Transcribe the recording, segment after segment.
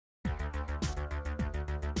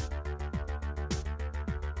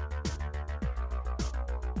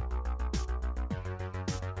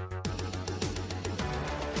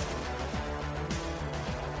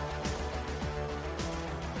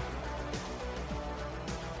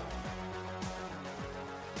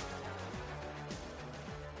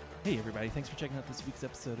Hey everybody, thanks for checking out this week's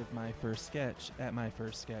episode of My First Sketch at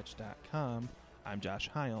myfirstsketch.com. I'm Josh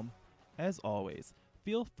Hyam. As always,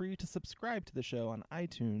 feel free to subscribe to the show on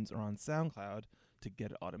iTunes or on SoundCloud to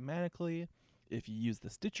get it automatically. If you use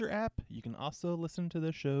the Stitcher app, you can also listen to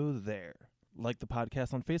the show there. Like the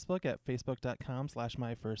podcast on Facebook at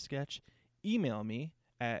facebook.com/myfirstsketch. Email me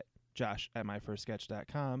at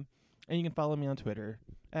josh@myfirstsketch.com. And you can follow me on Twitter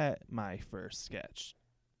at myfirstsketch.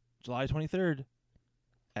 July 23rd.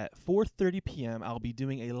 At 4:30 p.m., I'll be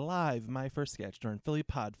doing a live My First Sketch during Philly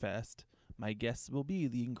Podfest. My guests will be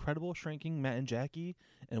the incredible Shrinking Matt and Jackie,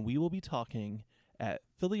 and we will be talking at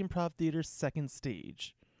Philly Improv Theater's second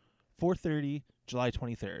stage. 4:30, July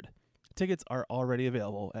 23rd. Tickets are already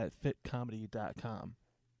available at fitcomedy.com.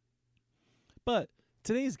 But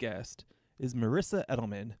today's guest is Marissa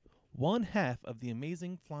Edelman, one half of the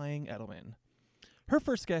amazing Flying Edelman. Her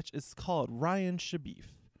first sketch is called Ryan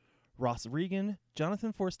Shabif. Ross Regan,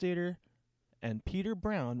 Jonathan Forstater, and Peter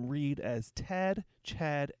Brown read as Tad,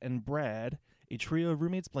 Chad, and Brad, a trio of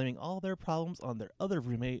roommates blaming all their problems on their other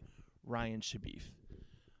roommate, Ryan Shabif.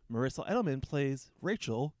 Marissa Edelman plays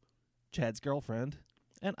Rachel, Chad's girlfriend,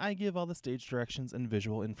 and I give all the stage directions and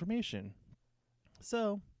visual information.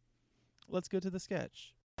 So, let's go to the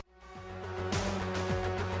sketch.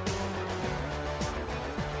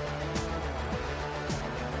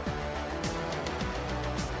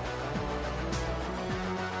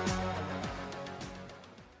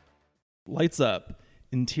 Lights up.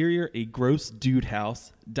 Interior, a gross dude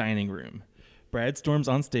house, dining room. Brad storms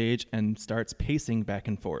on stage and starts pacing back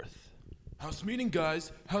and forth. House meeting,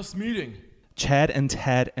 guys. House meeting. Chad and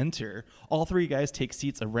Tad enter. All three guys take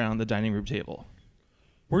seats around the dining room table.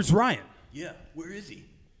 Where's Ryan? Yeah, where is he?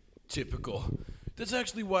 Typical. That's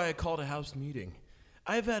actually why I called a house meeting.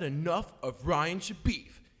 I've had enough of Ryan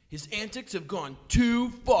Shabif. His antics have gone too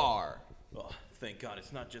far. Oh, thank God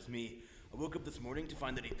it's not just me. I woke up this morning to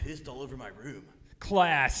find that he pissed all over my room.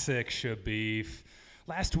 Classic Shabif.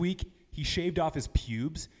 Last week, he shaved off his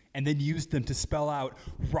pubes and then used them to spell out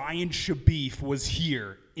Ryan Shabif was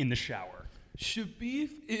here in the shower. Shabif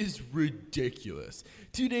is ridiculous.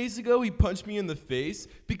 2 days ago, he punched me in the face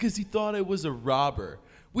because he thought I was a robber,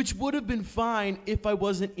 which would have been fine if I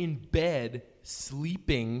wasn't in bed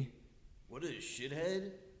sleeping. What a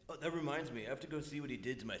shithead. Oh, that reminds me, I have to go see what he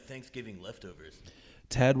did to my Thanksgiving leftovers.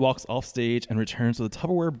 Tad walks off stage and returns with a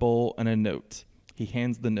Tupperware bowl and a note. He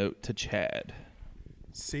hands the note to Chad.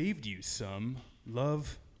 Saved you some.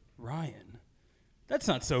 Love, Ryan. That's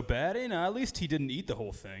not so bad, at least he didn't eat the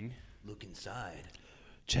whole thing. Look inside.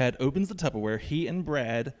 Chad opens the Tupperware. He and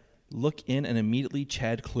Brad look in and immediately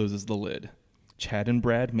Chad closes the lid. Chad and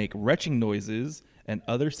Brad make retching noises and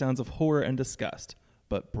other sounds of horror and disgust,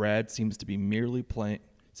 but Brad seems to merely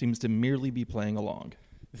be playing along.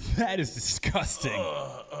 That is disgusting.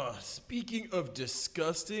 Speaking of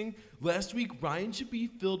disgusting, last week Ryan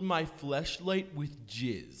Shabif filled my fleshlight with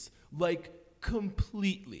jizz. Like,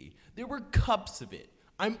 completely. There were cups of it.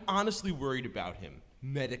 I'm honestly worried about him,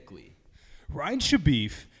 medically. Ryan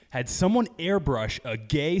Shabif had someone airbrush a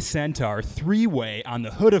gay centaur three-way on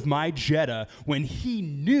the hood of my Jetta when he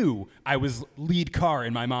knew I was lead car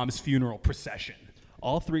in my mom's funeral procession.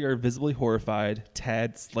 All three are visibly horrified,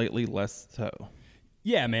 Tad slightly less so.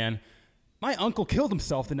 Yeah, man. My uncle killed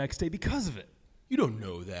himself the next day because of it. You don't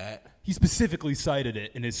know that. He specifically cited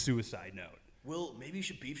it in his suicide note. Well, maybe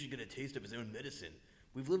Shabif should get a taste of his own medicine.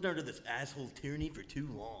 We've lived under this asshole tyranny for too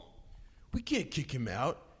long. We can't kick him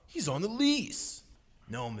out. He's on the lease.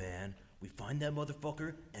 No, man. We find that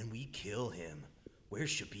motherfucker and we kill him. Where's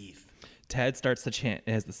Shabif? Tad starts to chant.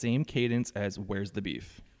 It has the same cadence as Where's the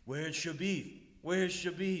Beef? Where's Shabif? Where's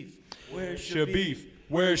Shabif? Where's Shabif?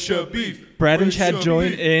 Where's Shabif? Brad and Chad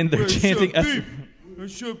join in. They're chanting.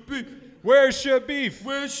 Where's Shabif? Where's Shabif?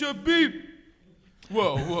 Where's Shabif?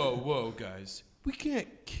 Whoa, guys. We can't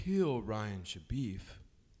kill Ryan Shabif.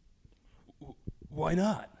 Why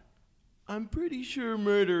not? I'm pretty sure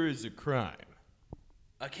murder is a crime.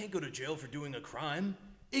 I can't go to jail for doing a crime.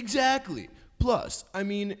 Exactly. Plus,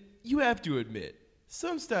 you have to admit,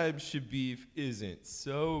 sometimes Shabif isn't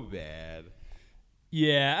so bad.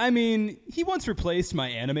 Yeah, he once replaced my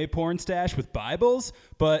anime porn stash with Bibles,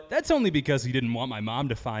 but that's only because he didn't want my mom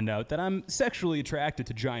to find out that I'm sexually attracted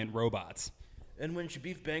to giant robots. And when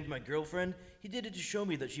Shabif banged my girlfriend, he did it to show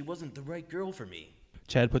me that she wasn't the right girl for me.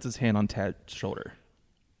 Chad puts his hand on Tad's shoulder.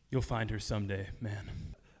 You'll find her someday,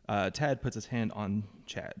 man. Tad puts his hand on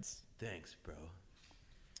Chad's. Thanks, bro.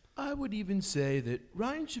 I would even say that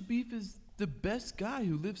Ryan Shabif is the best guy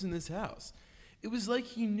who lives in this house. It was like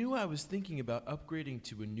he knew I was thinking about upgrading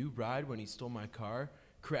to a new ride when he stole my car,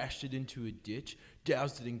 crashed it into a ditch,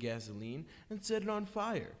 doused it in gasoline, and set it on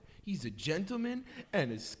fire. He's a gentleman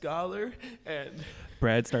and a scholar and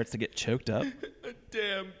Brad starts to get choked up. a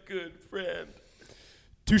damn good friend.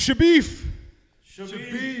 To Shabif.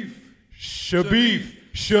 Shabif. Shabif.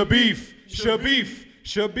 Shabif. Shabif.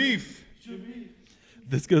 Shabif.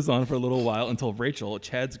 This goes on for a little while until Rachel,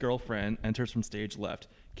 Chad's girlfriend, enters from stage left,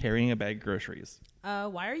 carrying a bag of groceries.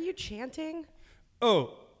 Why are you chanting?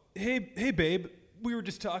 Oh, hey, babe. We were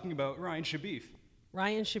just talking about Ryan Shabif.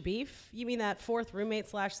 Ryan Shabif? You mean that fourth roommate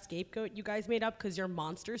 / scapegoat you guys made up because you're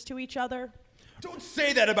monsters to each other? Don't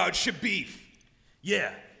say that about Shabif.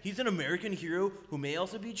 Yeah, he's an American hero who may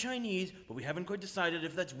also be Chinese, but we haven't quite decided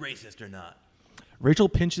if that's racist or not. Rachel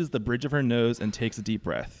pinches the bridge of her nose and takes a deep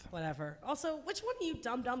breath. Whatever. Also, which one of you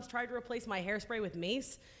dum-dums tried to replace my hairspray with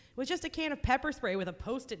mace? It was just a can of pepper spray with a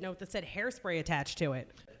Post-it note that said hairspray attached to it.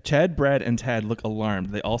 Chad, Brad, and Tad look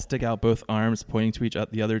alarmed. They all stick out both arms, pointing to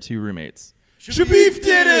the other two roommates. Shabif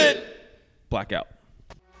did it! Blackout.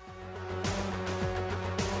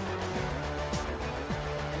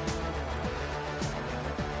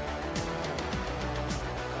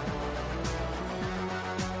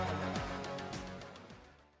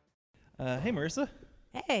 Hey, Marissa.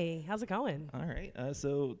 Hey, how's it going? All right.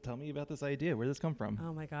 So tell me about this idea. Where did this come from?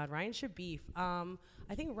 Oh my God, Ryan Shabif.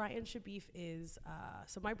 I think Ryan Shabif is,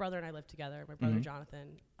 so my brother and I live together, my brother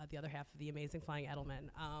Jonathan, the other half of the Amazing Flying Edelman.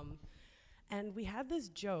 And we had this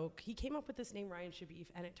joke, he came up with this name Ryan Shabif,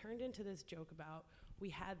 and it turned into this joke about, we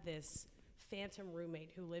had this phantom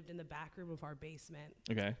roommate who lived in the back room of our basement.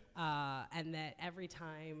 Okay. And that every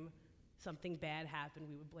time something bad happened,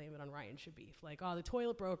 we would blame it on Ryan Shabif. Like, oh, the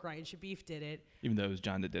toilet broke, Ryan Shabif did it. Even though it was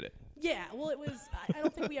John that did it. Yeah, well, it was, I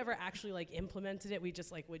don't think we ever actually, like, implemented it. We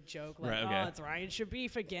just, like, would joke, like, Right, okay. oh, it's Ryan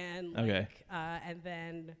Shabif again. Okay. Like, and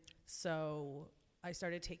then, so I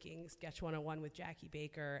started taking Sketch 101 with Jackie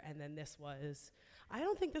Baker, and then this was, I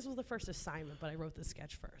don't think this was the first assignment, but I wrote the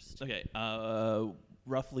sketch first. Okay.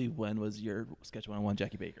 Roughly when was your Sketch 101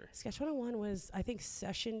 Jackie Baker? Sketch 101 was, I think,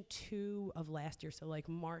 session 2 of last year, so like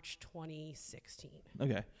March 2016.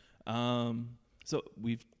 Okay. So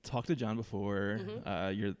we've talked to John before.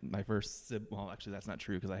 You're my first well, actually, that's not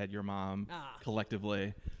true because I had your mom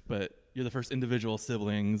collectively, but you're the first individual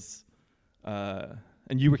siblings. And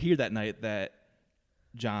you were here that night that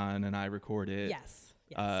John and I recorded. Yes.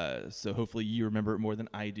 So hopefully you remember it more than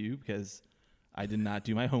I do because I did not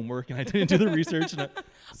do my homework and I didn't do the research. I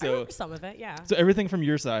remember some of it, yeah. So everything from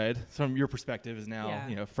your side, from your perspective, is now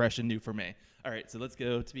Yeah. fresh and new for me. All right, so let's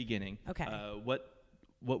go to the beginning. Okay.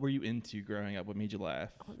 What were you into growing up? What made you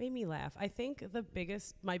laugh? What made me laugh? I think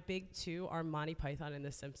my big two are Monty Python and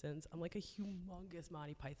The Simpsons. I'm like a humongous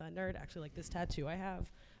Monty Python nerd. Actually, like this tattoo I have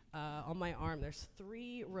on my arm, there's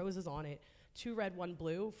 3 roses on it. 2 red, 1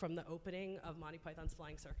 blue from the opening of Monty Python's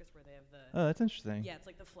Flying Circus where they have the... Oh, that's interesting. Yeah, it's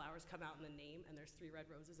like the flowers come out in the name, and there's 3 red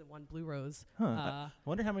roses and 1 blue rose. Huh. I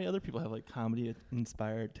wonder how many other people have like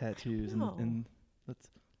comedy-inspired tattoos. No. And let's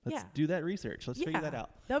Yeah. do that research. Let's figure that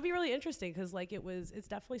out. That would be really interesting because like it's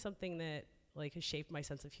definitely something that like has shaped my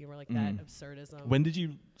sense of humor, like that absurdism. When did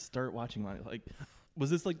you start watching Monty? Like, was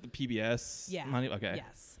this like the PBS? Yeah. Monty? Okay.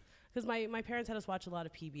 Yes. Because my parents had us watch a lot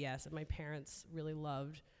of PBS, and my parents really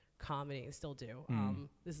loved comedy and still do.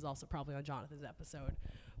 This is also probably on Jonathan's episode.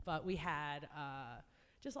 But we had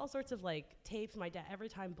just all sorts of like tapes. My dad, every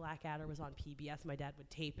time Blackadder was on PBS, my dad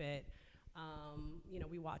would tape it.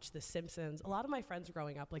 We watched The Simpsons. A lot of my friends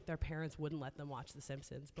growing up, like their parents wouldn't let them watch The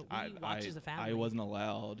Simpsons, but we watched as a family. I wasn't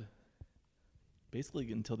allowed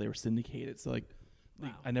basically until they were syndicated. So like, Wow.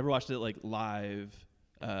 I never watched it like live,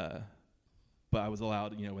 but I was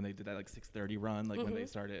allowed, when they did that like 6:30 run, like when they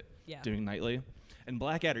started doing nightly. And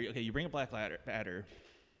Blackadder, okay, you bring up Blackadder,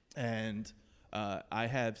 and I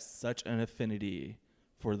have such an affinity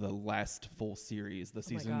for the last full series, the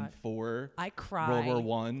season God. 4. I cry. World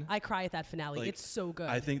War I. I cry at that finale. Like, it's so good.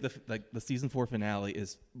 I think the season 4 finale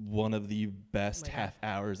is one of the best God. half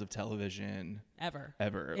hours of television ever.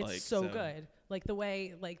 Like, It's so good. Like the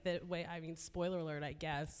way, I mean, spoiler alert, I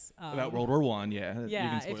guess. About World War I, yeah.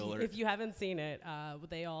 Yeah, Even spoiler. if you haven't seen it,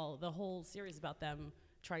 the whole series about them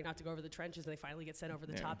trying not to go over the trenches, and they finally get sent over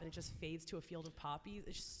the top, and it just fades to a field of poppies.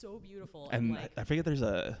 It's just so beautiful. And like, I forget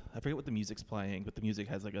I forget what the music's playing, but the music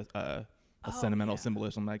has like a sentimental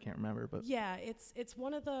symbolism that I can't remember. But yeah, it's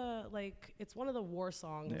one of the war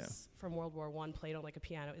songs from World War I played on like a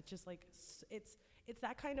piano. It's just like it's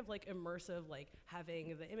that kind of like immersive, like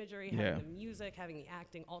having the imagery, having the music, having the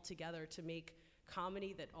acting all together to make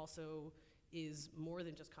comedy that also is more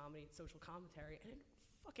than just comedy, it's social commentary, and it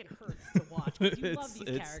fucking hurts to watch because you love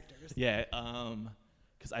these characters. Yeah,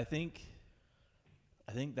 because I think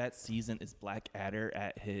that season is Blackadder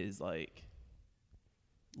at his like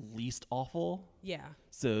least awful. Yeah.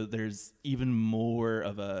 So there's even more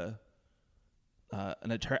of an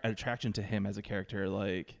attraction to him as a character,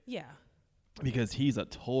 like Yeah. because he's a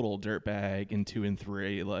total dirtbag in 2 and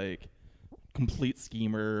 3, like complete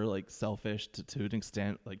schemer, like selfish to an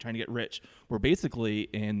extent, like trying to get rich. Where basically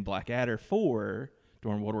in Blackadder 4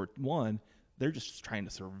 during World War I, they're just trying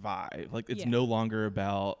to survive. Like it's no longer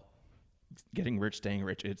about getting rich, staying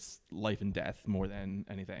rich. It's life and death more than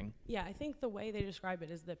anything. Yeah, I think the way they describe it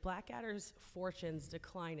is that Blackadder's fortunes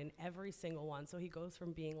decline in every single one. So he goes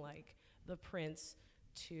from being like the prince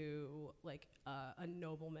to like a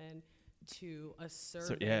nobleman to a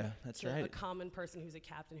servant. That's to right. A common person who's a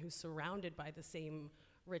captain who's surrounded by the same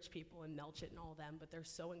rich people and Melchett and all them, but they're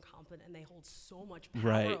so incompetent and they hold so much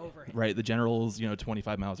power over him. Right. The general's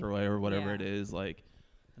 25 miles away or whatever Yeah. it is. Like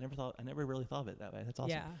I never really thought of it that way. That's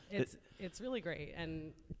awesome. Yeah, it's really great,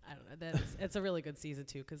 and I don't know. It's a really good season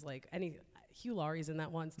too, because like Hugh Laurie's in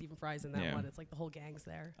that one, Stephen Fry's in that one. It's like the whole gang's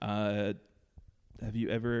there. Have you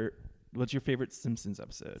ever? What's your favorite Simpsons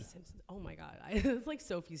episode? Simpsons. Oh my god, it's like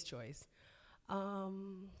Sophie's Choice.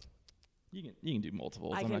 You can do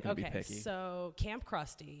multiples. I'm not gonna be picky. So Camp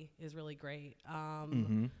Krusty is really great. I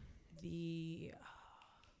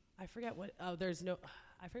forget what.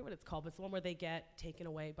 I forget what it's called, but it's the one where they get taken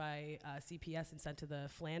away by CPS and sent to the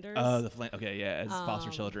Flanders. Oh, as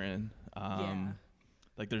foster children.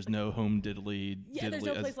 Like there's no home diddly. Yeah, there's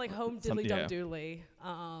no place like home diddly dum doodly.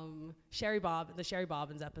 The Sherry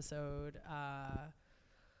Bobbins episode.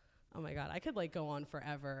 Oh my god, I could like go on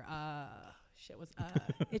forever.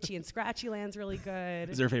 Itchy and Scratchy Land's really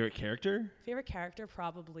good. Is there a favorite character? Favorite character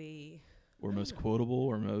probably. Or most quotable,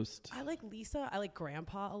 or most. I like Lisa. I like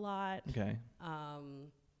Grandpa a lot. Okay.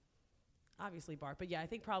 Obviously Bart, but yeah, I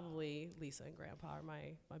think probably Lisa and Grandpa are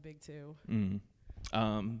my big two.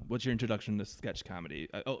 What's your introduction to sketch comedy?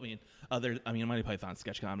 Monty Python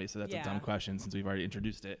sketch comedy, so that's a dumb question since we've already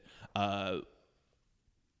introduced it.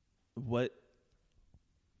 What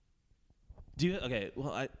do you? Okay,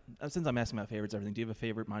 well, since I'm asking about favorites, everything. Do you have a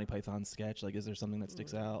favorite Monty Python sketch? Like, is there something that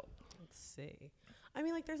sticks out? Let's see. I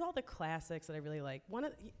mean, like, there's all the classics that I really like. One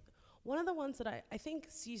of the ones that I think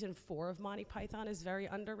season 4 of Monty Python is very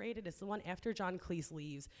underrated. It's the one after John Cleese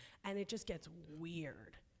leaves, and it just gets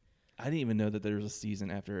weird. I didn't even know that there was a season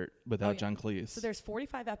without John Cleese. So there's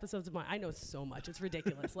 45 episodes of I know so much. It's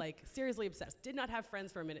ridiculous. Like, seriously obsessed. Did not have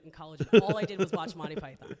friends for a minute in college. And all I did was watch Monty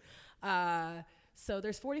Python. So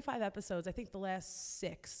there's 45 episodes. I think the last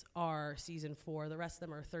 6 are season 4. The rest of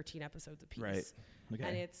them are 13 episodes apiece. Right. Okay.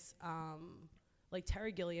 And it's like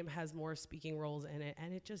Terry Gilliam has more speaking roles in it,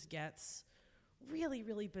 and it just gets really,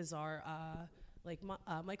 really bizarre.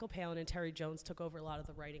 Michael Palin and Terry Jones took over a lot of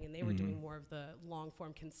the writing, and they were doing more of the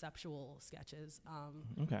long-form conceptual sketches.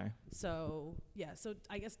 Okay. So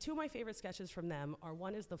I guess 2 of my favorite sketches from them are,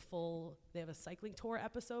 one is they have a cycling tour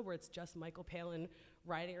episode where it's just Michael Palin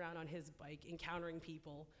riding around on his bike, encountering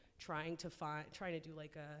people, trying to do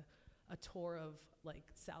like a tour of like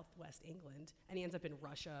Southwest England, and he ends up in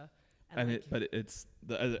Russia. But it's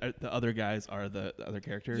the other guys are the other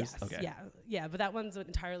characters? Yes, okay. yeah, but that one's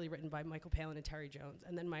entirely written by Michael Palin and Terry Jones.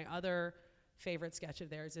 And then my other favorite sketch of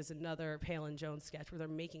theirs is another Palin-Jones sketch where they're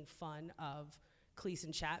making fun of Cleese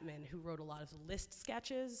and Chapman, who wrote a lot of the List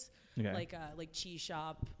sketches, like Cheese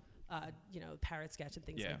Shop, Parrot Sketch and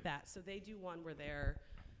things like that. So they do one where they're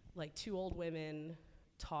like 2 old women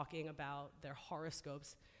talking about their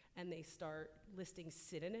horoscopes, and they start listing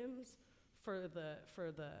synonyms for the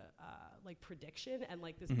like prediction, and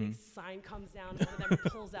like this big sign comes down, and one of them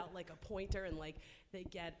pulls out like a pointer, and like they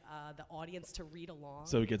get the audience to read along.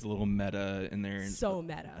 So it gets a little meta in there. So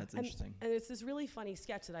meta. That's interesting. And it's this really funny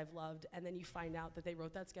sketch that I've loved, and then you find out that they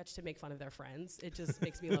wrote that sketch to make fun of their friends. It just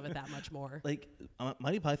makes me love it that much more. Like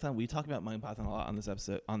Monty Python, we talk about Monty Python a lot on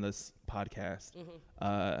this podcast,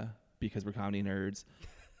 because we're comedy nerds.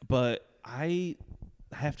 But I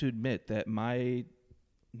have to admit that my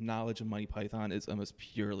knowledge of Monty Python is almost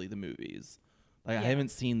purely the movies. Like I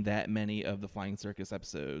haven't seen that many of the Flying Circus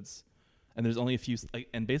episodes, and there's only a few.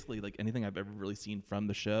 And basically, like anything I've ever really seen from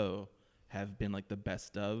the show have been like the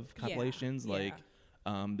best of compilations. Like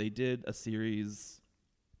they did a series.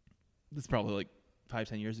 This is probably like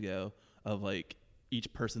 5-10 years ago of like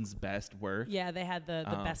each person's best work. Yeah, they had the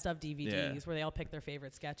best of DVDs where they all picked their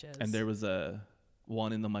favorite sketches. And there was a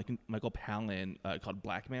one in the Michael Palin called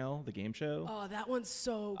Blackmail, the game show. Oh, that one's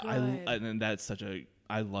so good. And that's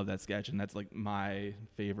I love that sketch, and that's like my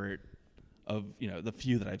favorite of the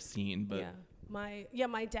few that I've seen. But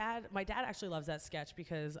My dad actually loves that sketch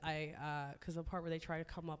because the part where they try to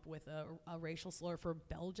come up with a racial slur for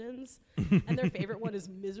Belgians, and their favorite one is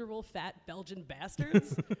miserable fat Belgian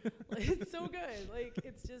bastards. Like, it's so good. Like,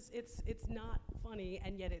 it's not funny,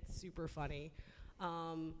 and yet it's super funny.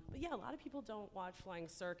 But yeah, a lot of people don't watch Flying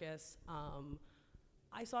Circus.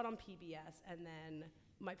 I saw it on PBS, and then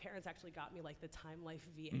my parents actually got me like the Time Life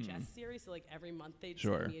VHS series. So like every month they'd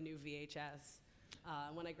send me a new VHS.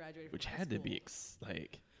 When I graduated Which from high had to school. be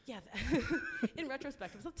Yeah, in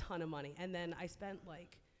retrospect, it was a ton of money. And then I spent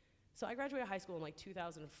so I graduated high school in like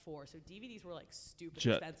 2004. So DVDs were like stupid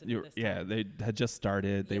expensive at this time. they had just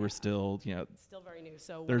started. They were still, Still very new.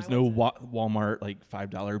 So there's no Walmart like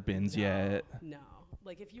 $5 bins yet. No.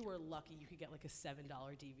 Like if you were lucky, you could get like a $7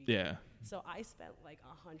 DVD. Yeah. So I spent like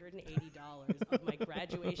 $180 of my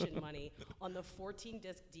graduation money on the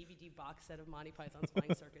 14-disc DVD box set of Monty Python's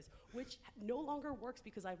Flying Circus, which no longer works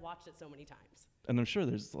because I've watched it so many times. And I'm sure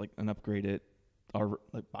there's like an upgraded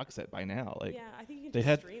box set by now. Like yeah, I think you can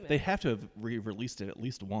just stream it. They have to have re-released it at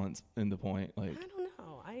least once in the point. Like I don't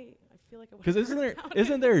know. I feel like because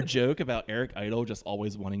isn't there a joke about Eric Idle just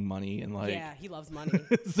always wanting money and like yeah, he loves money.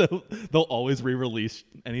 so they'll always re-release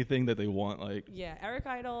anything that they want. Like yeah, Eric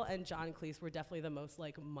Idle and John Cleese were definitely the most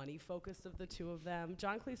like money focused of the two of them.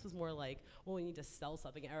 John Cleese was more like, well, we need to sell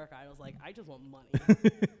something. Eric Idle's like, I just want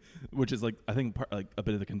money. Which is like I think like a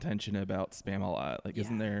bit of the contention about Spamalot. Like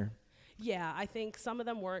isn't there? Yeah, I think some of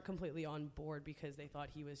them weren't completely on board because they thought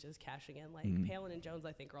he was just cashing in. Like Palin and Jones,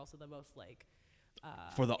 I think, are also the most like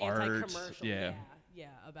for the art, anti-commercial. yeah,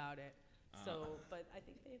 about it. So, but I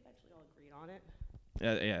think they eventually all agreed on it.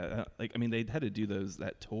 Yeah. Like I mean, they had to do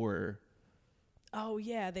that tour. Oh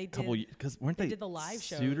yeah, they did. Because weren't they did the live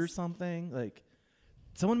sued or shows. something? Like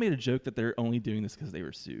someone made a joke that they're only doing this because they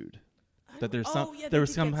were sued. That there's they there was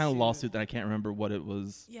did some get kind of sued. lawsuit that I can't remember what it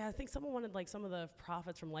was. Yeah, I think someone wanted like some of the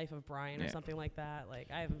profits from Life of Brian or something like that. Like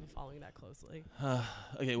I haven't been following that closely.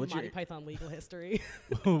 Okay, what's Monty your Python legal history?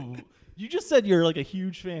 You just said you're like a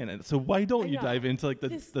huge fan, and so why don't you know. dive into like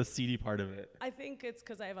the seedy part of it? I think it's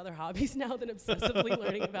because I have other hobbies now than obsessively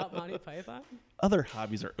learning about Monty Python. Other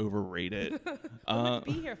hobbies are overrated. I wouldn't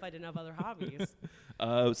be here if I didn't have other hobbies.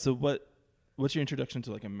 So what's your introduction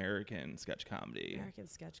to like American sketch comedy? American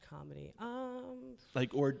sketch comedy.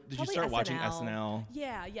 Like, or did you Probably start watching SNL. SNL?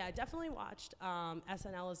 Yeah, I definitely watched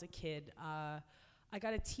SNL as a kid. I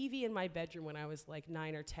got a TV in my bedroom when I was like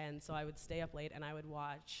 9 or 10, so I would stay up late and I would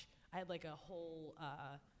watch. I had like a whole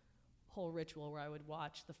ritual where I would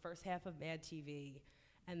watch the first half of Mad TV,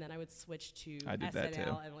 and then I would switch to I did that too.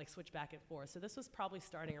 SNL and like switch back and forth. So this was probably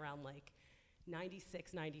starting around like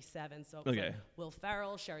 96, 97. So it was like Will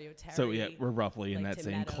Ferrell, Sherry O'Terry. So yeah, we're roughly in like that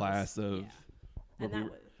Tim same Meadows. class of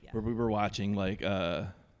where we were watching like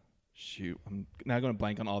shoot, I'm now going to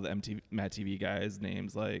blank on all the Mad TV guys'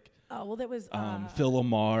 names like there was Phil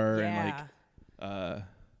Lamar and like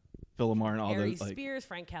Phil Lamar and all Ari those like Spears,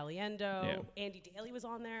 Frank Caliendo, Andy Daly was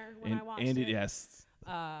on there when I watched Andy, it. yes.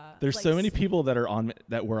 There's so many people that were on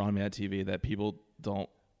Mad TV that people don't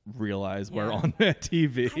realize were on Mad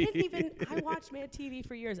TV. I watched Mad TV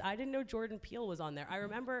for years. I didn't know Jordan Peele was on there. I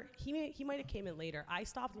remember he might have came in later. I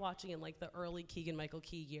stopped watching in like the early Keegan Michael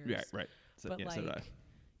Key years. Yeah, right. So, but so did I.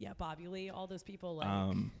 Yeah, Bobby Lee, all those people.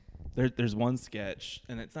 Like, there's one sketch,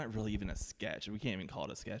 and it's not really even a sketch. We can't even call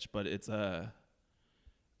it a sketch, but it's Ike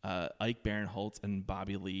Barinholtz and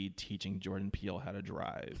Bobby Lee teaching Jordan Peele how to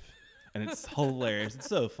drive, and it's hilarious. It's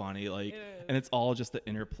so funny, like, and it's all just the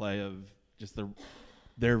interplay of just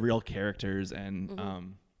their real characters and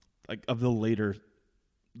like of the later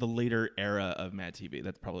era of Mad TV.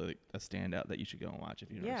 That's probably like a standout that you should go and watch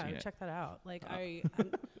if you've never seen it. Check that out. Like I'm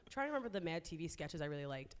trying to remember the Mad TV sketches I really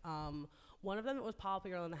liked. One of them that was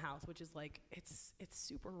popular in the house, which is like it's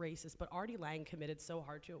super racist, but Artie Lang committed so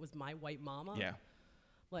hard to it, was My White Mama. Yeah.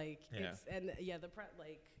 Like Yeah.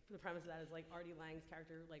 The premise of that is like Artie Lang's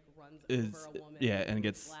character like runs over a woman. Yeah, and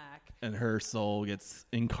gets black. And her soul gets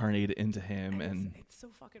incarnated into him, and it's so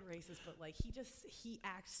fucking racist, but like he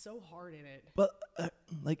acts so hard in it. But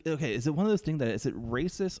like, okay, is it one of those things that is it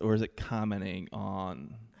racist or is it commenting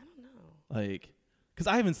on? I don't know. Like, because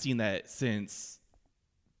I haven't seen that since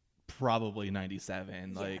probably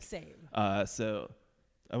 '97. Yeah, like, same. So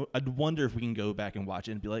I'd wonder if we can go back and watch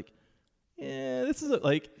it and be like, yeah, this is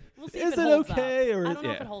like, We'll see is if it holds okay up. or I don't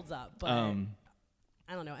know if it holds up, but I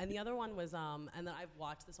don't know. And the other one was and then I've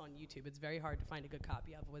watched this on YouTube. It's very hard to find a good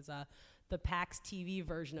copy of. Was the PAX TV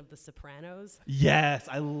version of The Sopranos. Yes,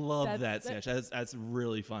 I love that sketch. That's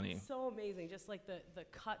really funny. So amazing. Just like the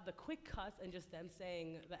quick cuts, and just them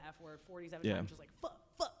saying the F word 47 times, just like fuck.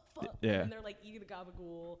 Yeah. And they're like eating the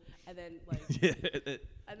gabagool, and then like, Yeah,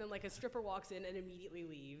 and then like a stripper walks in and immediately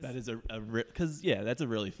leaves. that is because that's a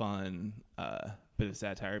really fun bit of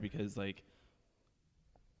satire because like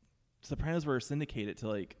Sopranos were syndicated to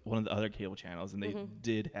like one of the other cable channels, and they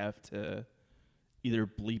did have to either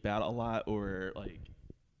bleep out a lot or like,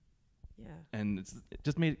 yeah. and it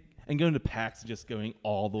just made and going to PAX just going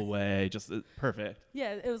all the way just perfect.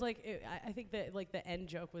 Yeah, it was like I think that like the end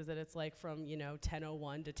joke was that it's like from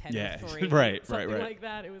 10:01 to 10:03, Yeah, right, something right. like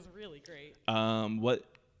that. It was really great.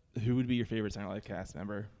 Who would be your favorite Saturday Night Live cast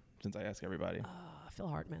member? Since I ask everybody. Phil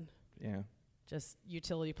Hartman, Yeah. just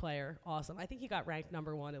utility player, awesome. I think he got ranked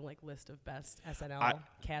 #1 in like list of best SNL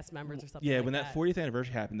cast members or something. Yeah, like when that 40th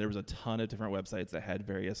anniversary happened, there was a ton of different websites that had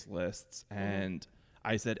various lists, and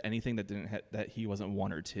I said anything that didn't that he wasn't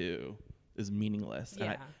 1 or 2 is meaningless.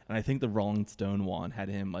 Yeah. And I think the Rolling Stone one had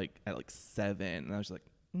him like at like 7, and I was like,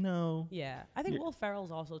 no. Yeah, I think Will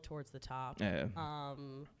Ferrell's also towards the top. Yeah.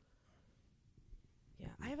 Yeah,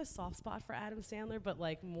 I have a soft spot for Adam Sandler, but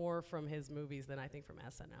like more from his movies than I think from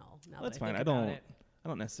SNL. Now That's that fine. I I think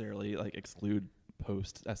don't necessarily like exclude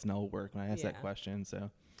post SNL work when I ask that Yeah. question. So,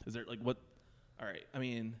 is there like what? All right. I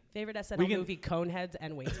mean, Favorite We SNL can- movie: Coneheads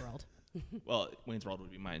and Wayne's World. well, Wayne's World would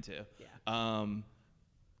be mine too. Yeah.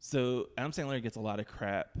 So Adam Sandler gets a lot of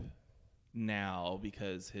crap now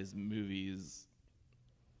because his movies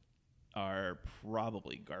are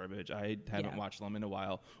probably garbage. I haven't Yeah. watched them in a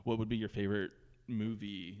while. What would be your favorite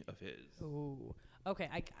movie of his? Ooh. Okay,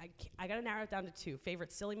 I gotta narrow it down to 2.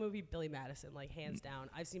 Favorite silly movie: Billy Madison, like hands down.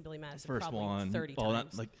 I've seen Billy Madison First probably one. 30 well,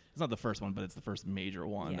 times. not like it's not the first one, but it's the first major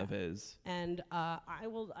one Yeah. of his. And I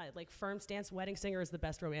like firm stance. Wedding Singer is the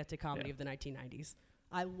best romantic comedy Yeah. of the 1990s.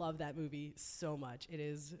 I love that movie so much. It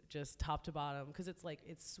is just top to bottom because it's like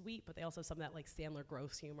it's sweet, but they also have some of that like Sandler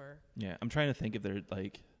gross humor. Yeah, I'm trying to think if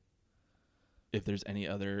there's any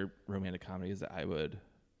other romantic comedies that I would.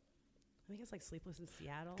 I think it's like Sleepless in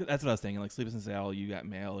Seattle. 'Cause that's what I was thinking. Like Sleepless in Seattle, You Got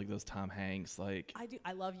Mail, like those Tom Hanks, like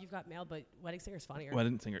I love You've Got Mail, but Wedding Singer's funnier.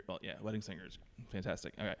 Wedding Singer. Well, yeah, Wedding Singer is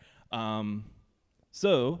fantastic. Okay,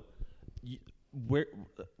 so where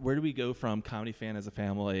do we go from Comedy Fan as a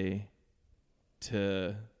family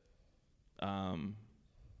to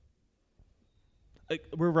like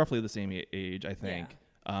we're roughly the same age, I think.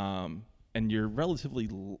 And you're relatively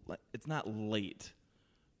it's not late,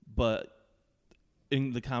 but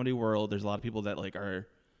in the comedy world, there's a lot of people that like are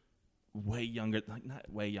way younger, like not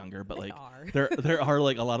way younger, but They like are. there are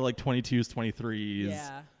like a lot of like 22s, 23s.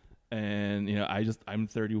 Yeah. And I'm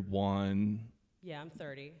 31. Yeah, I'm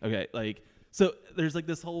 30. Okay, like so there's like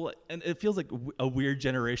this whole and it feels like a weird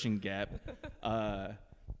generation gap.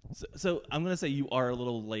 So I'm gonna say you are a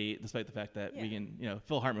little late, despite the fact that we Yeah. can.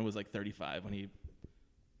 Phil Hartman was like 35 when he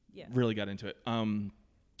Yeah. really got into it.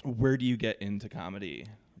 Where do you get into comedy?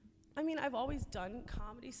 I mean, I've always done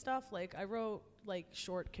comedy stuff. Like, I wrote, like,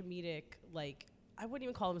 short comedic, like, I wouldn't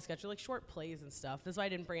even call them sketches, like, short plays and stuff. That's why I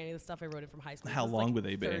didn't bring any of the stuff I wrote in from high school. How It was, long like, would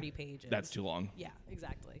they be? 30 pages. That's too long. Yeah,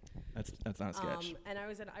 exactly. That's not a sketch. And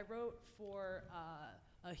I wrote for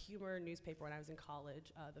a humor newspaper when I was in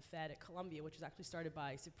college, The Fed at Columbia, which was actually started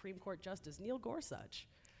by Supreme Court Justice Neil Gorsuch.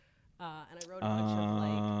 And I wrote a bunch of,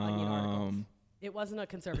 like, onion articles. It wasn't a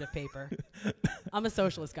conservative paper. I'm a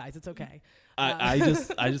socialist, guys. It's okay. I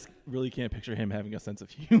just really can't picture him having a sense of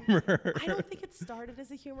humor. I don't think it started as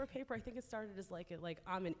a humor paper. I think it started as like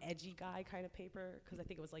I'm an edgy guy kind of paper because I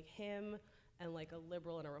think it was like him and like a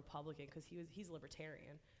liberal and a Republican because he's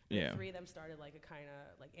libertarian. And Yeah. The 3 of them started like a kind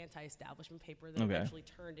of like anti-establishment paper that Okay. eventually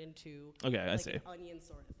turned into Okay, I like see. an onion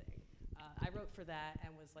sort of thing. I wrote for that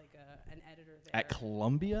and was like an editor there. At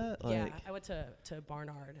Columbia? Yeah, Like, I went to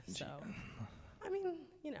Barnard, so. I mean,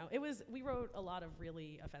 we wrote a lot of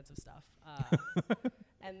really offensive stuff.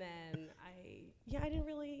 And then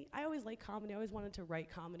I always liked comedy. I always wanted to write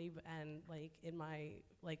comedy and like in my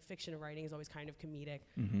like fiction writing is always kind of comedic,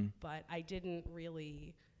 but I didn't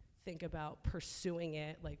really think about pursuing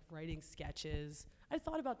it, like writing sketches. I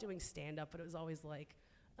thought about doing stand-up, but it was always like,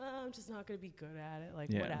 I'm just not going to be good at it.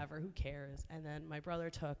 Like, Yeah. whatever, who cares? And then my brother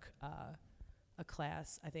took a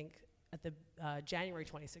class, I think, at the January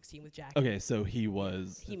 2016 with Jack. okay, so he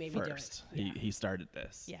was He made me do it. first. Yeah. He started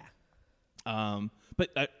this. Yeah. But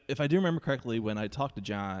if I do remember correctly, when I talked to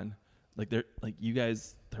John, there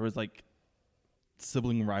was like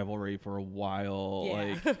sibling rivalry for a while.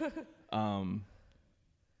 Yeah.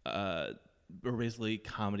 Or basically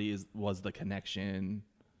comedy was the connection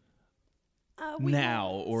We now,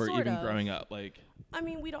 had- or sort even of. growing up. Like, I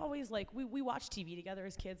mean, we'd always we watched TV together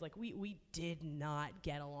as kids. Like we did not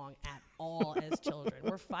get along at all as children.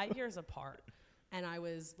 We're 5 years apart. and I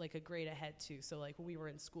was like a grade ahead too. So like when we were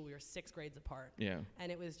in school, we were 6 grades apart. Yeah.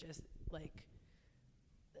 And it was just like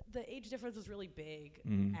the age difference was really big,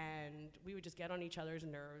 Mm-hmm. and we would just get on each other's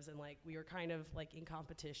nerves, and like we were kind of like in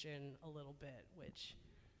competition a little bit, which,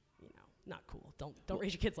 you know, not cool. Don't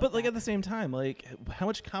raise your kids like But like that. at the same time, like how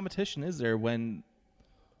much competition is there when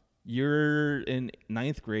you're in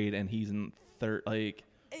 9th grade and he's in third? Like,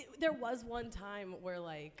 There was one time where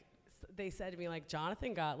like they said to me like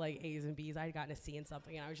Jonathan got like A's and B's. I had gotten a C in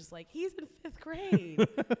something, and I was just like, he's in 5th grade.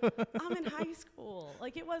 I'm in high school.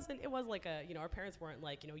 Like it was like a, you know, our parents weren't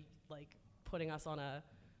like, you know, like putting us on a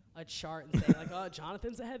chart and saying like, oh,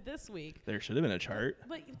 Jonathan's ahead this week. there should have been a chart.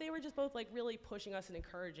 But they were just both like really pushing us and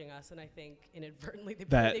encouraging us, and I think inadvertently they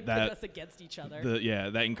That- put us against each other.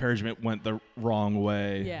 That encouragement went the wrong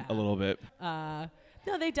way Yeah. a little bit.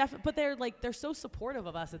 No, they definitely, but they're so supportive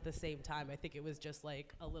of us at the same time. I think it was just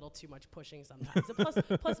like a little too much pushing sometimes.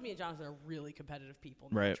 And plus, me and Jonathan are really competitive people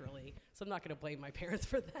Right. naturally, so I'm not going to blame my parents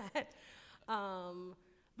for that.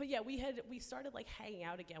 But yeah, we started like hanging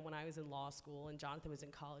out again when I was in law school, and Jonathan was in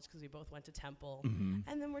college because we both went to Temple. Mm-hmm.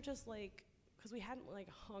 And then we're just like, because we hadn't like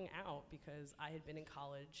hung out because I had been in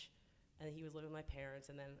college, and then he was living with my parents,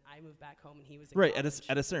 and then I moved back home and he was in Right. college.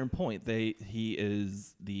 At a certain point, he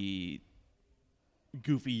is the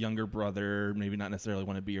goofy younger brother. Maybe not necessarily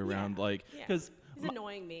want to be around, like Yeah. because. He's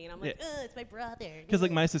annoying me, and I'm like, ugh, it's my brother. Because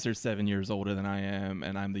like my sister's 7 years older than I am,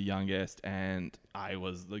 and I'm the youngest, and I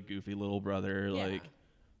was the goofy little brother. Yeah. Like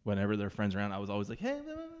whenever their friends around, I was always like, hey,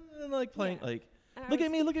 and like playing, Yeah. like And I look was-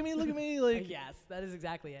 at me, look at me, look at me, like. Yes, that is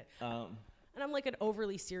exactly it. Um, And I'm like an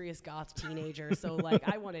overly serious goth teenager, so like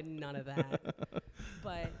I wanted none of that.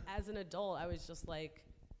 But as an adult, I was just like,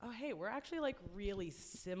 oh hey, we're actually like really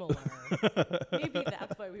similar. Maybe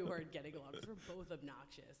that's why we weren't getting along, because we're both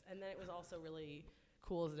obnoxious. And then it was also really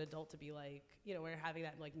cool as an adult to be like, you know, we're having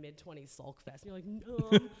that like mid-20s sulk fest, and you're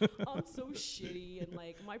like, no, I'm so shitty, and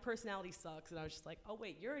like my personality sucks. And I was just like, oh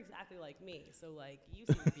wait, you're exactly like me, so like you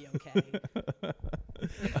seem to be okay.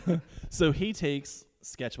 so he takes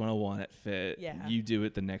Sketch 101 at Fit. Yeah. You do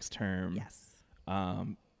it the next term. Yes.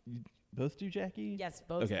 You both do Jackie? Yes,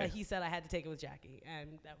 both. Okay. He said I had to take it with Jackie, and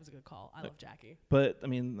that was a good call. I love Jackie. But I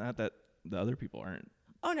mean, not that the other people aren't.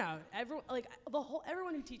 Oh no,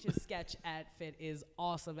 everyone who teaches sketch at Fit is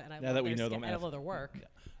awesome, and I Now love that we their know them and I as- love their work.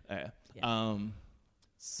 Yeah. Yeah.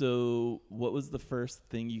 So what was the first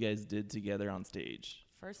thing you guys did together on stage?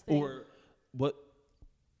 First thing, Or what?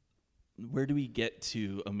 Where do we get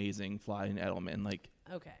to Amazing Fly and Edelman? Like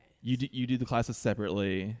okay, you do the classes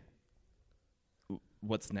separately.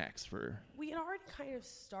 What's next for? we had already kind of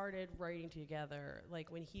started writing together,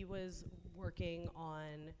 like when he was working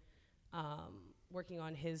on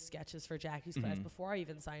his sketches for Jackie's class before I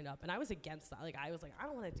even signed up, and I was against that. Like I was like, I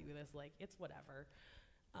don't want to do this. Like it's whatever.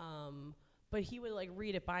 But he would like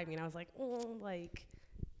read it by me, and I was like,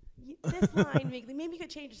 this line, maybe you could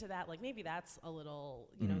change it to that. Like maybe that's a little,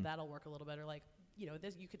 you know, that'll work a little better. Like, you know,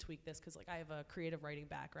 this you could tweak this because like I have a creative writing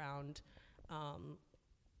background,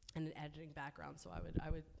 and an editing background, so I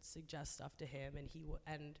would suggest stuff to him, and he would,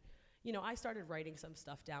 and you know, I started writing some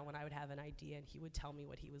stuff down when I would have an idea, and he would tell me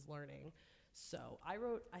what he was learning. So I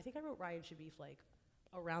think I wrote Ryan Shabif like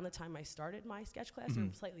around the time I started my sketch class, or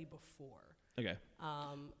slightly before. Okay.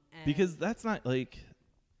 And Because that's not like,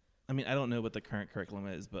 I mean, I don't know what the current curriculum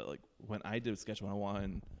is, but like when I did Sketch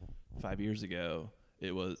 101 5 years ago,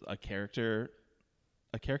 it was a character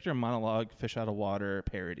monologue, fish out of water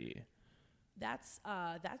parody. that's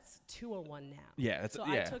 201 now. Yeah, So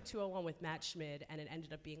yeah. I took 201 with Matt Schmid, and it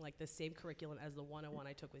ended up being like the same curriculum as the 101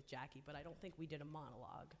 I took with Jackie, but I don't think we did a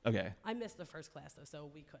monologue. Okay. I missed the first class though,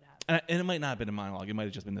 so we could have. And it might not have been a monologue. It might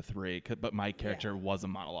have just been the 3, but my character was a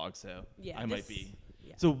monologue, so Yeah, I might this- be.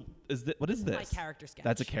 yeah. So what is This this? is my character sketch.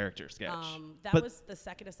 That's a character sketch. That But- was the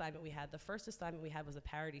second assignment we had. The first assignment we had was a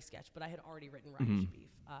parody sketch, but I had already written Mm-hmm. Ryan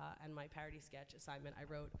Shabif. And my parody sketch assignment, I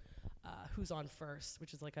wrote Who's On First,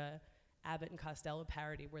 which is like a Abbott and Costello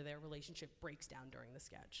parody where their relationship breaks down during the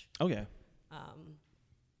sketch. Okay.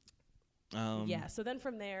 Yeah, so then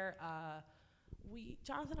from there,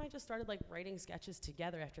 Jonathan and I just started like writing sketches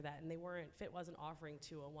together after that, and Fit wasn't offering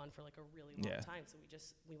 201 for like a really long Yeah. time, so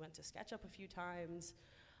we went to SketchUp a few times,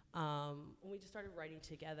 and we just started writing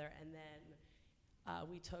together, and then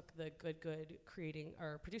we took the Good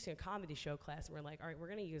producing a comedy show class, and we're like, all right, we're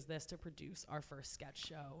gonna use this to produce our first sketch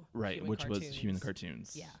show, Right, Human which was Cartoons. Human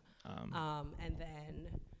Cartoons. Yeah. And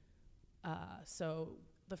then, so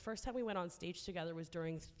the first time we went on stage together was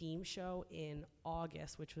during Theme Show in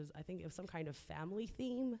August, which was, I think it was some kind of family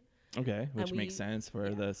theme. Okay, which we- makes sense for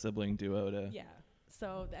yeah. the sibling duo to. Yeah.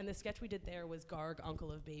 So, and the sketch we did there was Garg,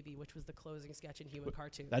 Uncle of Baby, which was the closing sketch in Human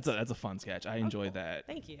Cartoons. That's a fun sketch. I enjoyed cool. that.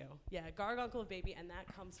 Thank you. Yeah, Garg, Uncle of Baby, and that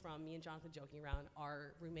comes from me and Jonathan joking around.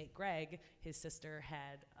 Our roommate Greg, his sister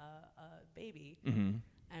had a baby, and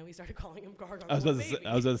we started calling him Garg, Uncle of Baby.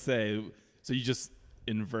 I was about to say, so you just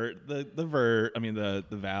invert the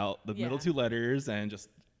vowel, the Yeah. middle two letters, and just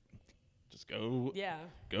go Yeah.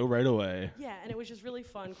 go right away. Yeah, and it was just really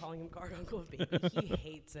fun calling him Garg, Uncle of Baby. He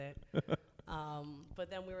hates it. But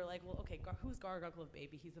then we were like, well, okay, who's Garg, Uncle of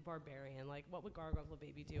Baby? He's a barbarian. Like, what would Garg, Uncle of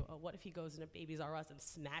Baby do? Oh, what if he goes into Babies R Us and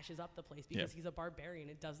smashes up the place because he's a barbarian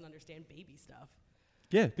and doesn't understand baby stuff?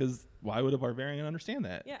 Yeah, because why would a barbarian understand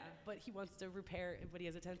that? Yeah, but he wants to repair, but he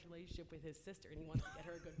has a tense relationship with his sister, and he wants to get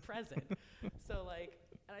her a good present. So, like,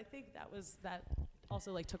 and I think that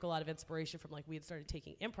also, like, took a lot of inspiration from, like, we had started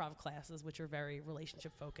taking improv classes, which are very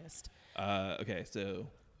relationship focused. Okay, so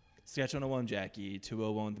Sketch 101 Jackie,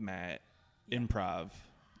 201 with Matt, improv.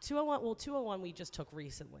 201 we just took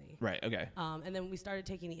recently. Right, okay. And then we started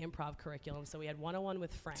taking the improv curriculum. So we had 101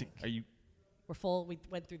 with Frank. Are you We're full. We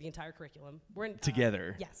went through the entire curriculum. We're in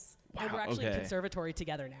together? Yes. Wow, And we're actually in okay. conservatory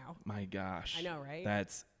together now. My gosh. I know, right?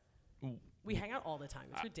 We hang out all the time.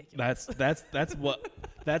 It's ridiculous.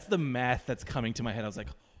 That's the math that's coming to my head. I was like,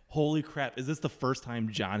 holy crap, is this the first time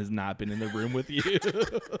John has not been in the room with you?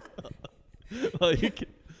 Like,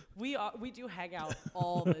 We do hang out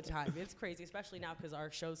all the time. It's crazy, especially now because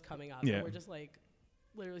our show's coming up. Yeah. And we're just like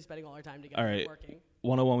literally spending all our time together all right. working.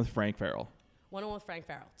 101 with Frank Farrell. 101 with Frank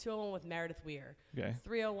Farrell. 201 with Meredith Weir. Okay.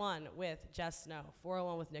 301 with Jess Snow.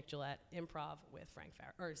 401 with Nick Gillette. Improv with Frank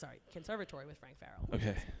Farrell. Or sorry, conservatory with Frank Farrell.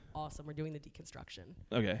 Okay. Awesome. We're doing the deconstruction.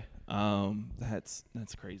 Okay.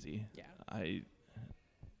 That's crazy. Yeah.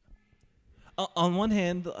 On one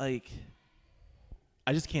hand, like,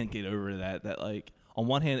 I just can't get over that like, on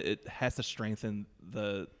one hand, it has to strengthen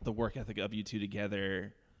the work ethic of you two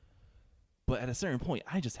together. But at a certain point,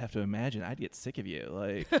 I just have to imagine I'd get sick of you,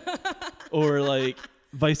 like, or like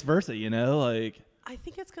vice versa, you know, like. I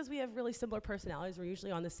think it's because we have really similar personalities. We're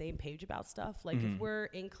usually on the same page about stuff. Like if we're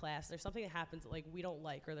in class, there's something that happens that like we don't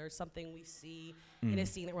like, or there's something we see in a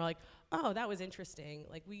scene that we're like, oh, that was interesting.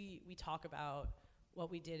 Like we talk about what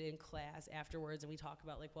we did in class afterwards, and we talk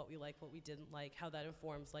about like what we like, what we didn't like, how that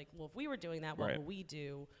informs like, well, if we were doing that, what Right. would we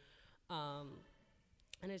do?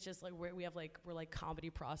 And it's just like we're like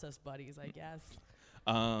comedy process buddies, I guess.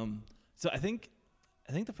 So I think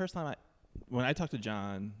the first time when I talked to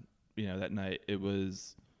John, you know, that night, it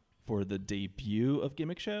was for the debut of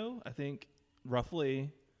Gimmick Show. I think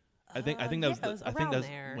roughly. I think that was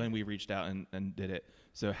when we reached out and did it.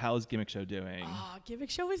 So how's Gimmick Show doing? Oh, Gimmick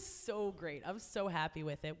Show is so great. I'm so happy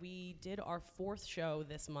with it. We did our 4th show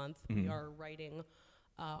this month. We are writing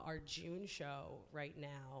our June show right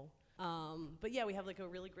now. But yeah, we have like a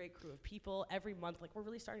really great crew of people every month. Like we're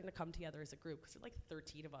really starting to come together as a group because there's like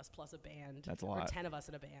 13 of us plus a band. That's a or lot. 10 of us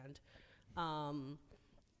in a band.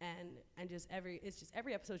 And just every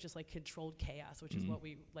episode is just like controlled chaos, which is what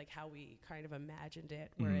we like, how we kind of imagined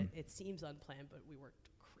it, where it seems unplanned, but we worked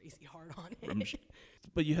crazy hard on it.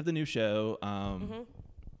 But you have the new show.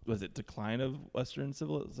 Was it Decline of Western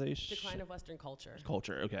Civilization? Decline of Western Culture.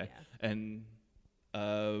 Culture, okay. Yeah. And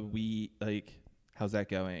we like, how's that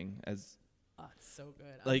going? As Oh, it's so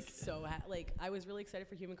good. Like- I'm so I was really excited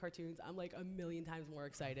for Human Cartoons. I'm like a million times more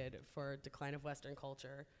excited for Decline of Western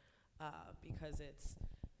Culture because it's,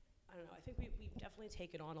 I don't know, I think we've definitely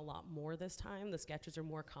taken on a lot more this time. The sketches are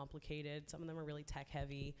more complicated. Some of them are really tech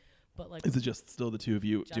heavy, but like is it just still the two of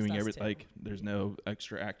you Just doing us everything? two. Like, there's no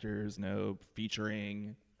extra actors, no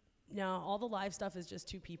featuring. no, all the live stuff is just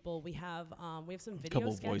 2 people. We have some video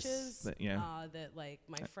Couple voice sketches that- that like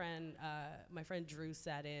my friend Drew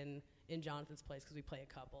sat in Jonathan's place because we play a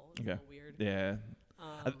couple. It's Okay. a little weird. Yeah.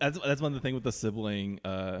 That's one of the thing with the sibling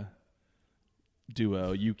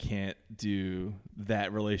duo. You can't do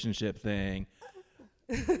that relationship thing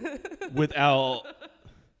without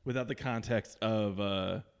the context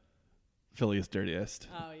of Phileas Dirtiest.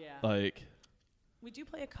 Oh yeah. Like, We do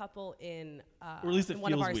play a couple in, or at least it in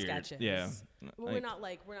one of feels our weird. sketches. Yeah. Well,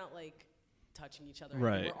 Like- we're not like touching each other.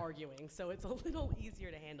 Right. We're arguing, so it's a little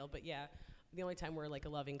easier to handle. But yeah, the only time we're like a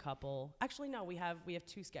loving couple. Actually, no, we have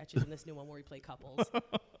 2 sketches in this new one where we play couples.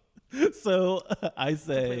 So I Completely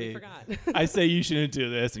say, forgot. I say you shouldn't do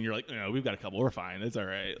this, and you're like, no, we've got a couple. We're fine. It's all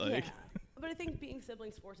right. Like, yeah. But I think being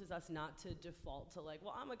siblings forces us not to default to like,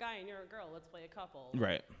 well, I'm a guy and you're a girl. Let's play a couple.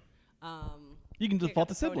 right. Um, You can I got default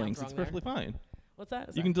the to pronouns siblings. It's wrong there. perfectly fine. what's that?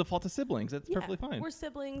 You Sorry. can default to siblings. It's Yeah, perfectly fine. We're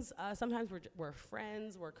siblings. Sometimes we're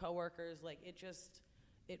friends. We're coworkers. Like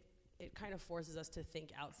it kind of forces us to think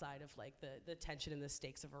outside of like the tension and the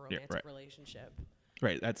stakes of a romantic right. relationship.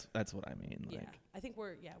 Right. That's what I mean. Yeah, Like, I think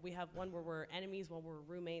we have one where we're enemies, one where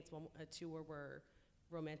we're roommates, two where we're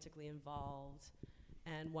romantically involved,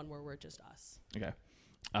 and one where we're just us. okay.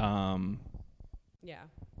 Yeah,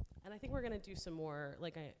 and I think we're gonna do some more.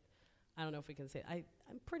 Like I don't know if we can say.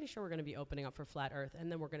 I'm pretty sure we're gonna be opening up for Flat Earth,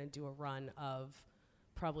 and then we're gonna do a run of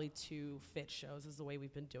probably 2 Fit shows. Is the way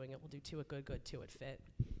we've been doing it. We'll do 2 at Good, 2 at Fit.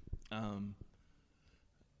 All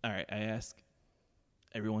right. I ask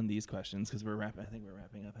everyone these questions because I think we're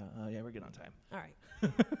wrapping up. Yeah, we're good on time. All right,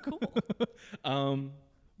 cool.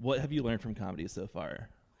 What have you learned from comedy so far?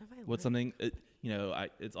 Have I What's learned?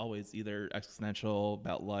 something, it's always either existential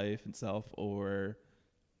about life itself or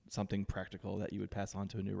something practical that you would pass on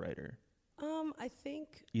to a new writer? I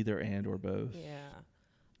think Either and or both. Yeah.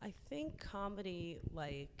 I think comedy,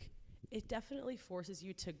 like, it definitely forces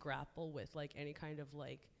you to grapple with, like, any kind of,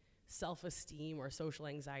 like, self-esteem or social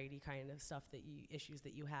anxiety kind of stuff issues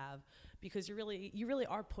that you have, because you really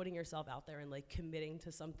are putting yourself out there and, like, committing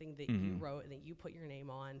to something that you wrote and that you put your name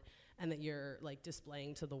on and that you're, like,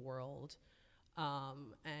 displaying to the world.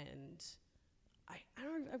 And I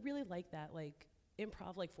really like that. Like,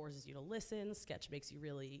 improv, like, forces you to listen. Sketch makes you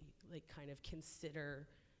really, like, kind of consider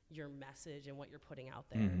your message and what you're putting out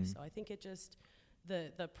there. So I think it just,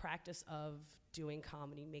 the practice of doing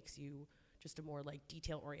comedy makes you just a more, like,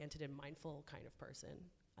 detail-oriented and mindful kind of person.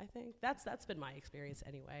 I think that's been my experience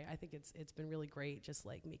anyway. I think it's been really great, just,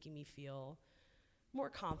 like, making me feel more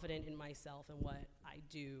confident in myself and what I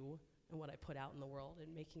do and what I put out in the world,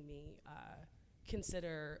 and making me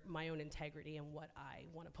consider my own integrity and what I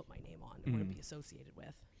want to put my name on and want to be associated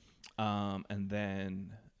with. And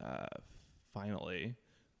then finally,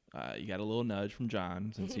 you got a little nudge from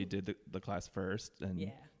John since you did the class first,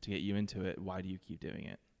 and to get you into it. Why do you keep doing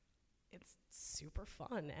it? It's super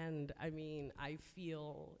fun, and I mean, I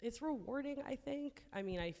feel it's rewarding. I think. I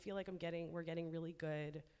mean, I feel like we're getting really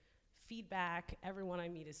good feedback. Everyone I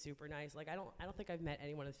meet is super nice. Like, I don't think I've met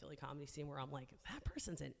anyone in the Philly comedy scene where I'm like, that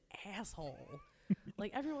person's an asshole.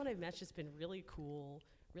 Like, everyone I've met's just been really cool,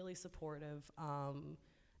 really supportive.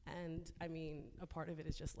 And I mean, a part of it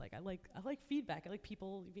is just like I like feedback. I like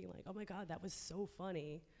people being like, oh my God, that was so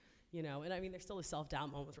funny. You know, and I mean, there's still a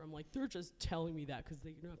self-doubt moments where I'm like, they're just telling me that because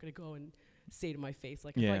they're not going to go and say to my face,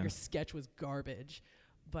 like, I thought your sketch was garbage.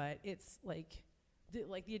 But it's like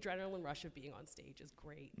the adrenaline rush of being on stage is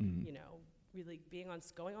great. You know, really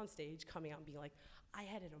going on stage, coming out and being like, I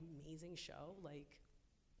had an amazing show. Like,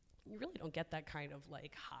 you really don't get that kind of,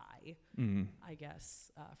 like, high, I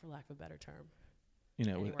guess, for lack of a better term. You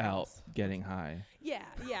know, without getting high. Yeah.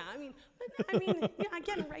 I mean, I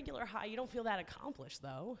get a regular high. You don't feel that accomplished,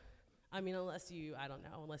 though. I mean, unless you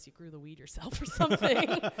grew the weed yourself or something.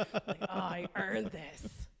 Like, oh, I earned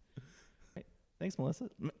this. Thanks, Melissa.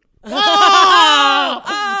 Oh,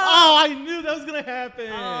 I knew that was going to happen.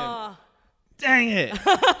 Dang it.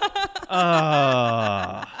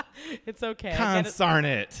 It's okay. Consarn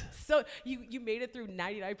it. So you made it through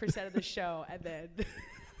 99% of the show, and then...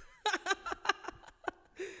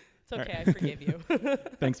 It's okay, right. I forgive you.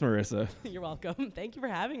 Thanks, Marissa. You're welcome. Thank you for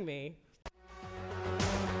having me.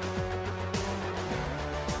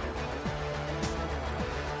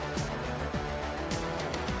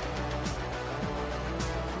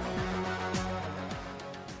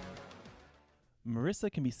 Marissa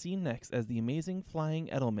can be seen next as the Amazing Flying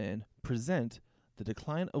Edelman present The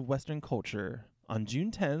Decline of Western Culture on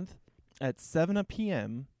June 10th at 7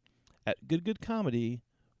 p.m. at Good Comedy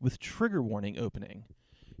with Trigger Warning opening.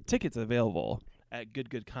 Tickets available at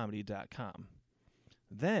goodgoodcomedy.com.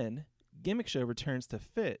 Then, Gimmick Show returns to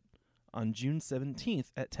Fit on June 17th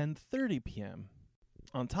at 10:30 p.m.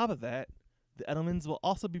 On top of that, the Edelmans will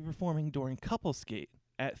also be performing during Couple Skate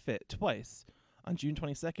at Fit twice on June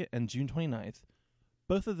 22nd and June 29th.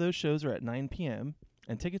 Both of those shows are at 9 p.m.,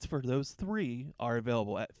 and tickets for those 3 are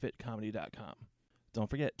available at fitcomedy.com. Don't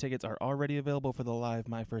forget, tickets are already available for the live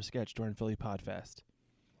My First Sketch during Philly Podfest.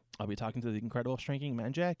 I'll be talking to the incredible Shrinking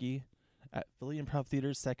Man Jackie at Philly Improv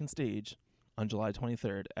Theater's second stage on July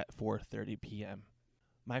 23rd at 4:30 p.m.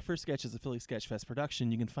 My First Sketch is a Philly Sketchfest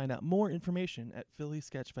production. You can find out more information at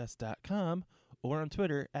phillysketchfest.com or on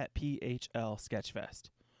Twitter at PHLSketchfest.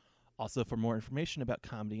 Also, for more information about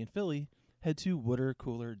comedy in Philly, head to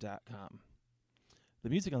watercooler.com. The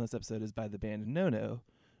music on this episode is by the band Nono,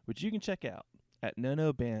 which you can check out at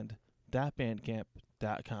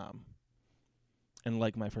nonoband.bandcamp.com. And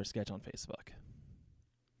like My First Sketch on Facebook.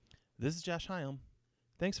 This is Josh Hyam.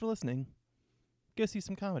 Thanks for listening. Go see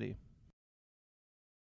some comedy.